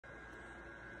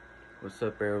What's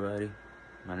up, everybody?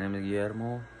 My name is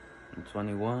Guillermo. I'm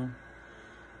 21,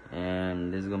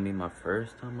 and this is gonna be my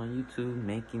first time on YouTube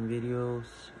making videos.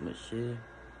 But shit,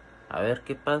 a ver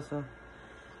qué pasa.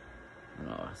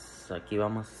 No, aquí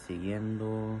vamos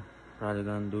siguiendo. Probably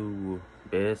gonna do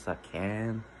best I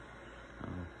can.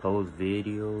 Post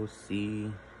videos,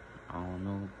 see. I don't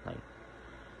know, like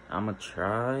I'ma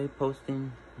try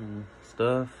posting and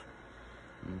stuff.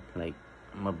 Like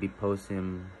I'm gonna be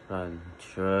posting probably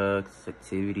trucks,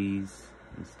 activities,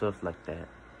 and stuff like that.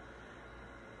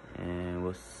 And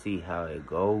we'll see how it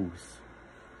goes.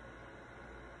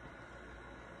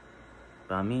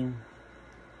 But I mean,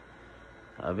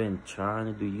 I've been trying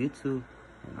to do YouTube,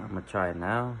 and I'm gonna try it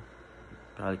now.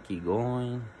 Probably keep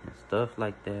going and stuff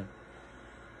like that.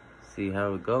 See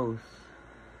how it goes.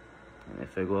 And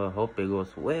if it go, I hope it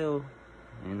goes well.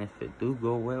 And if it do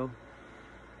go well,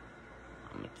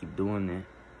 I'm gonna keep doing it.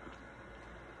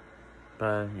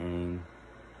 And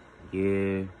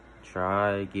yeah,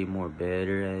 try get more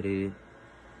better at it.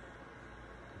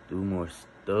 Do more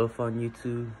stuff on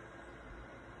YouTube.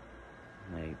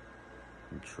 Like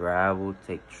travel,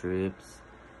 take trips.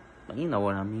 You know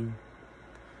what I mean.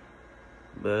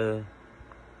 But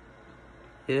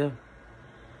yeah,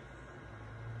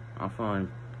 I'm gonna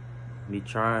be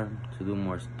trying to do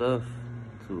more stuff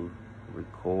to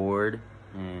record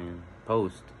and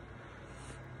post.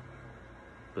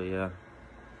 But yeah,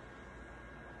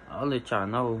 I'll let y'all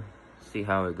know, see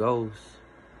how it goes.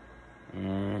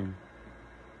 And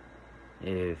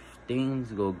if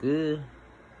things go good,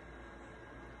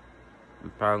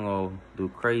 I'm probably gonna do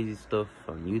crazy stuff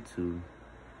on YouTube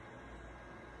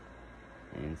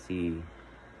and see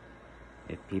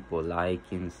if people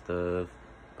like and stuff.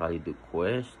 Probably do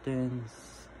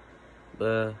questions.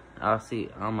 But I'll see.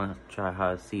 I'm gonna try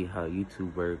how to see how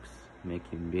YouTube works,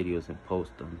 making videos and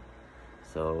post them.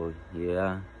 So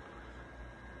yeah.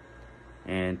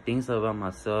 And things about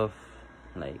myself,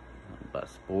 like about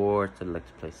sports. I like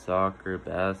to play soccer,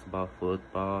 basketball,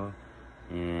 football,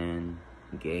 and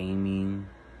gaming.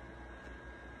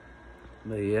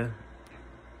 But yeah,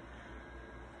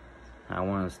 I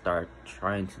want to start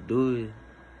trying to do it.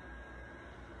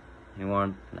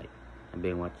 I've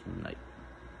been watching like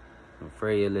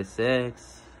Frey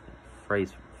LSX,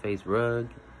 Face Rug,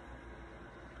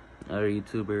 other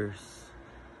YouTubers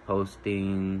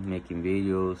posting, making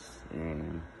videos,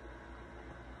 and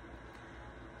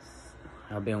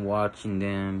I've been watching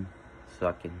them so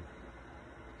I can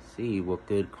see what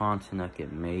good content I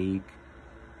can make,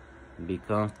 be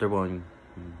comfortable in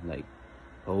like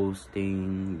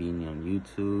posting, being on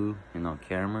YouTube and on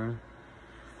camera.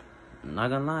 I'm not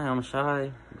gonna lie, I'm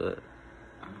shy, but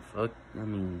for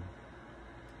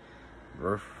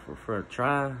a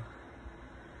try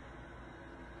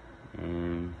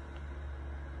and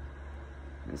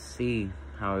see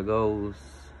how it goes.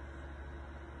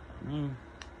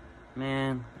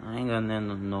 Man, I ain't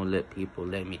gonna let people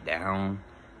let me down.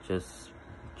 Just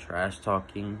trash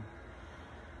talking.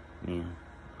 Man,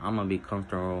 I'm gonna be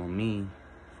comfortable with me,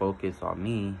 focus on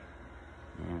me,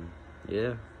 and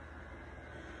yeah.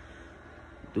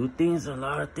 Do a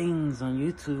lot of things on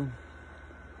YouTube.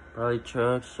 Probably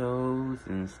truck shows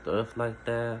and stuff like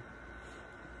that.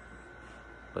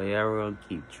 But yeah, we're gonna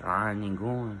keep trying and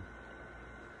going.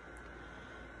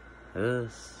 I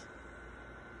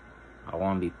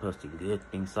wanna be posting good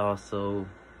things also.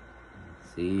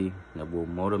 See, that will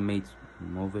motivates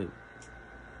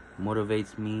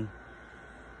me.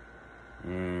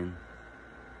 And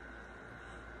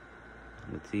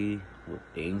let's see what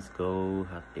things go,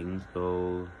 how things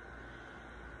go.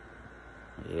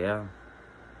 Yeah.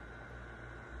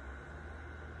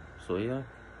 So yeah,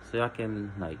 so I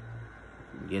can like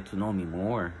get to know me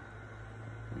more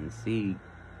and see.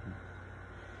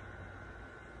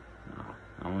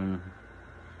 I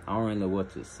don't really know what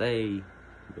to say,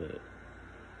 but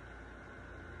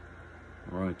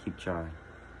we're gonna keep trying.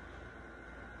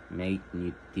 Make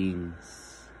new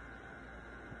things,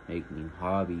 make new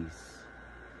hobbies,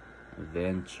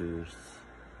 adventures,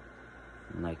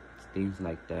 and like things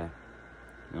like that.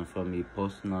 And for me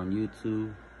posting on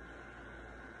YouTube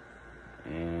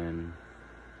and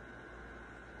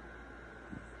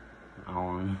I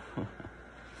don't know.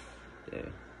 Yeah.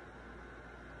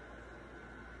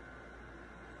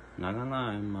 Not gonna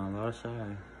lie, I'm a lot shy.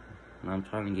 And I'm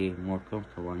trying to get more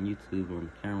comfortable on YouTube on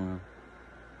camera.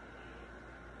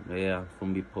 But yeah, I'm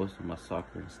gonna be posting my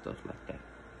soccer and stuff like that.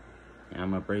 And I'm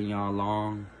gonna bring y'all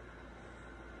along.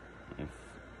 If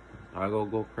I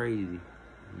go crazy,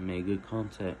 make good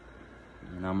content,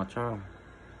 and I'ma try.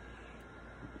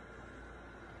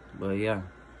 But yeah,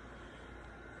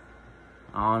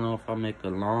 I don't know if I'll make a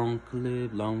long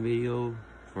video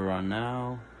for right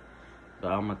now, but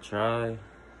I'm gonna try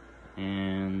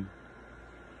and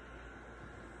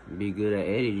be good at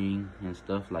editing and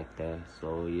stuff like that.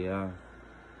 So yeah,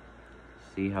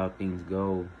 see how things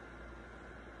go,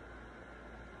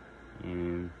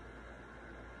 and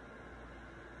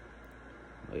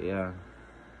but yeah,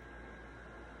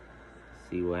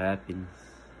 see what happens.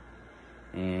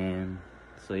 And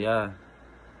so yeah,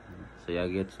 so y'all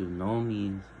get to know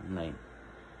me, like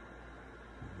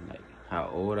how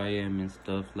old I am and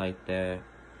stuff like that.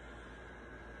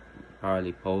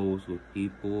 Probably pose with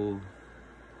people.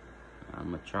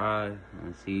 I'ma try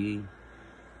and see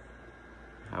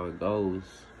how it goes.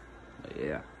 But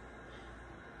yeah,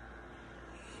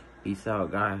 peace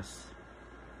out, guys.